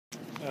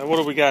What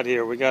do we got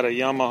here? We got a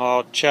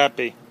Yamaha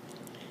Chappy,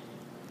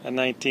 a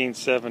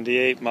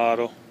 1978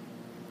 model.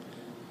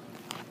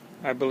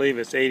 I believe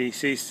it's 80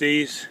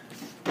 cc's.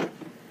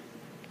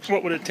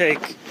 What would it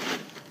take?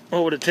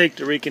 What would it take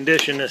to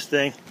recondition this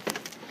thing?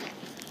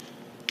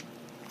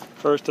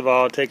 First of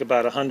all, it'd take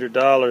about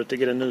 $100 to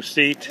get a new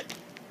seat.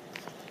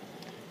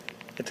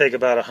 It'd take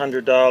about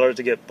 $100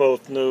 to get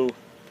both new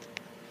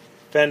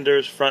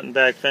fenders, front and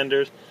back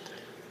fenders.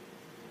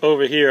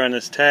 Over here on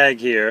this tag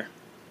here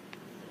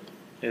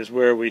is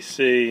where we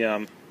see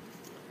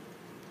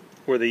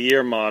where the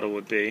year model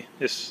would be.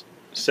 This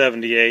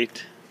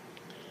 78.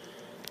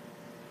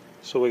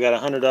 So we got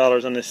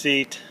 $100 on the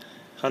seat,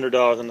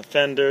 $100 on the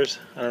fenders,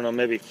 I don't know,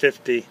 maybe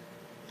 $50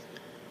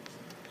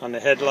 on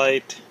the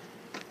headlight.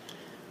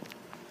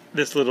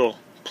 This little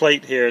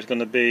plate here is going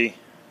to be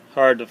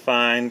hard to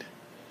find.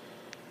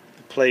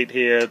 The plate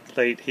here,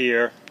 plate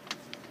here.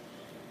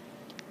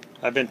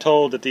 I've been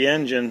told that the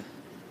engine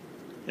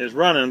is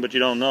running, but you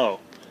don't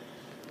know.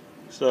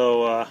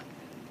 So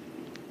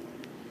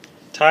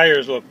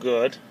tires look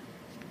good.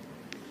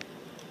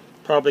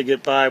 Probably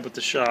get by with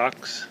the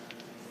shocks.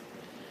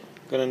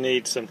 Gonna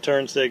need some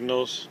turn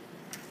signals.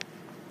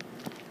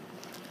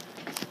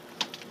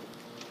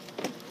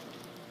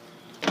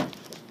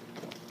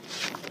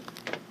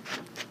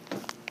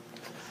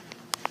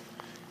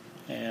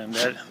 And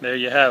there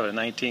you have it, a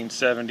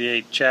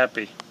 1978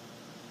 Chappy.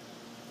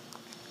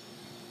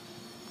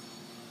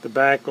 The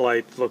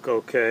backlights look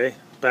okay.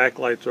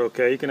 Backlights are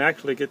okay. You can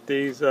actually get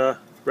these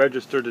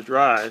registered to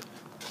drive.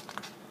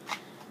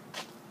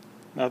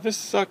 Now this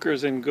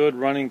sucker's in good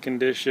running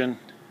condition,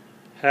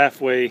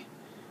 halfway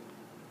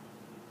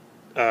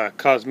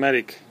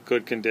cosmetic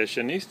good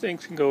condition. These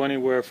things can go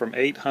anywhere from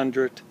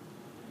 $800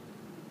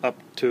 up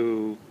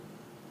to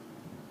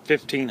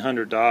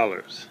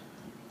 $1,500.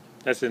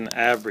 That's an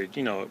average,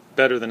 you know,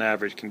 better than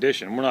average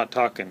condition. We're not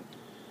talking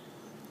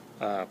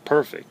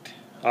perfect.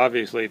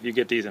 Obviously, if you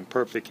get these in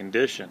perfect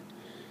condition,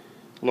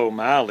 low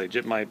mileage,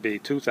 it might be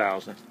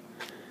 2,000.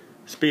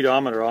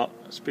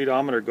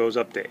 Speedometer goes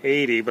up to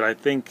 80, but I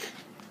think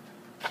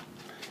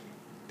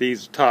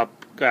these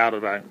top out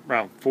at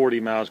around 40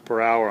 miles per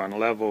hour on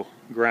level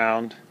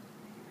ground.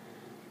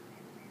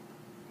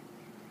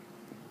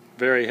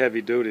 Very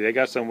heavy duty. They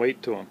got some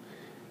weight to them.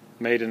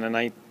 Made in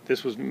the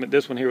this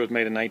one here was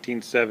made in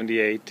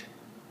 1978.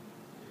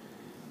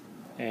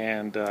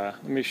 And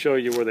let me show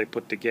you where they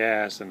put the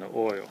gas and the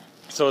oil.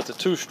 So it's a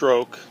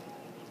two-stroke,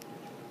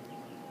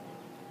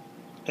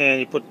 and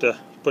you put the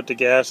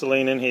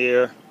gasoline in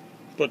here,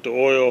 put the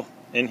oil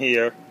in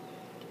here,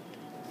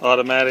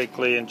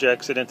 automatically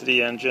injects it into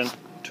the engine.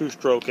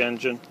 Two-stroke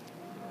engine.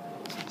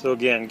 So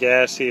again,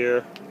 gas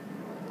here,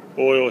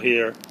 oil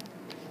here,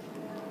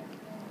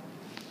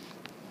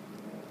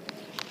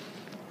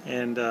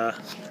 and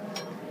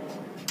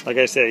like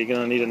I said, you're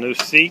going to need a new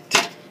seat.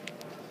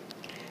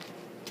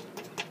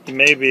 You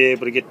may be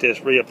able to get this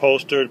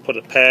reupholstered, put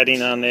a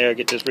padding on there,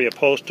 get this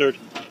reupholstered.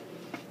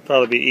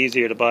 Probably be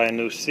easier to buy a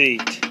new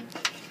seat.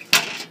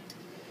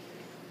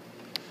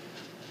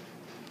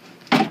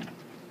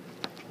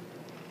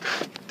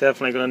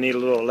 Definitely going to need a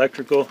little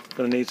electrical.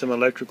 Going to need some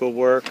electrical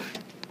work.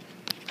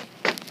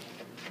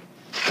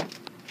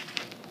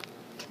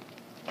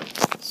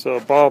 So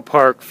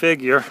ballpark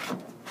figure,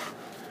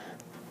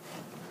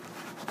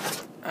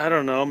 I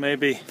don't know,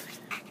 maybe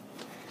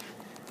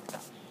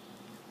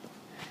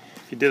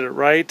if you did it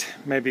right,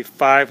 maybe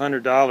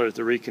 $500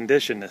 to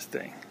recondition this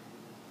thing.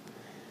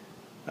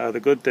 The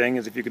good thing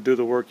is if you could do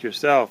the work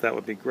yourself, that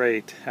would be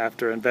great.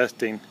 After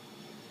investing,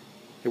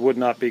 it would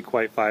not be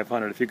quite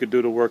 $500. If you could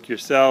do the work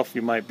yourself,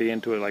 you might be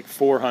into it like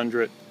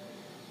 $400,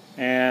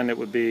 and it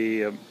would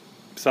be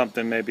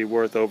something maybe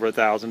worth over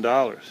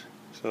 $1,000.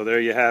 So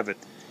there you have it,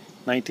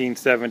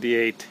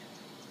 1978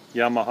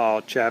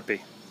 Yamaha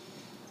Chappy.